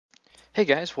Hey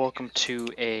guys, welcome to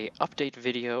a update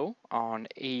video on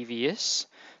Avius.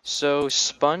 So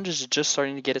Sponge is just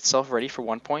starting to get itself ready for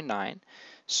 1.9.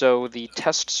 So the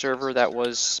test server that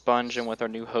was Sponge and with our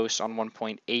new host on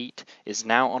 1.8 is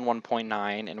now on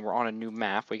 1.9 and we're on a new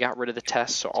map. We got rid of the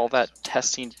test, so all that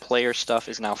testing player stuff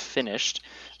is now finished.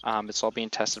 It's all being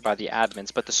tested by the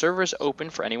admins, but the server is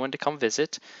open for anyone to come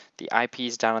visit. The IP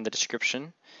is down in the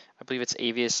description. I believe it's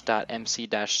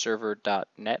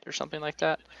avius.mc-server.net or something like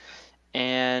that.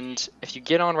 And if you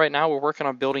get on right now, we're working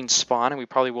on building spawn, and we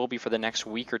probably will be for the next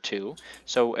week or two.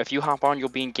 So if you hop on, you'll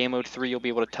be in game mode 3. You'll be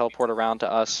able to teleport around to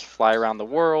us, fly around the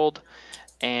world,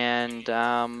 and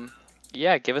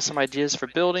yeah, give us some ideas for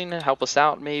building, help us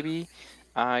out maybe.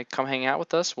 Come hang out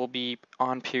with us. We'll be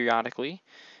on periodically.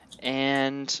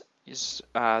 And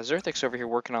Zerthic's over here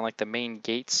working on like the main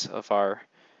gates of our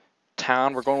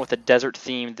town. We're going with a desert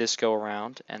theme this go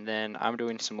around, and then I'm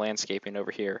doing some landscaping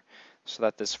over here so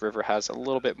that this river has a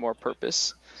little bit more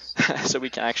purpose so we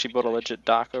can actually build a legit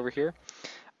dock over here.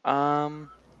 Yeah,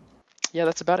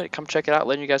 that's about it. Come check it out.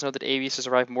 Letting you guys know that Avius has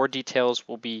arrived. More details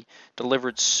will be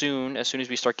delivered soon as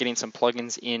we start getting some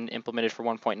plugins implemented for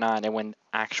 1.9, and when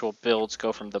actual builds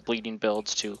go from the bleeding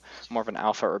builds to more of an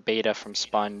alpha or beta from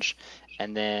Sponge.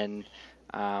 And then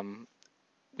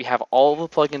we have all the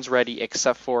plugins ready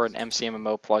except for an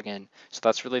MCMMO plugin. So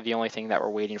that's really the only thing that we're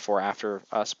waiting for after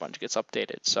Sponge gets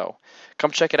updated. So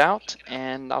come check it out,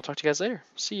 and I'll talk to you guys later.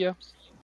 See ya.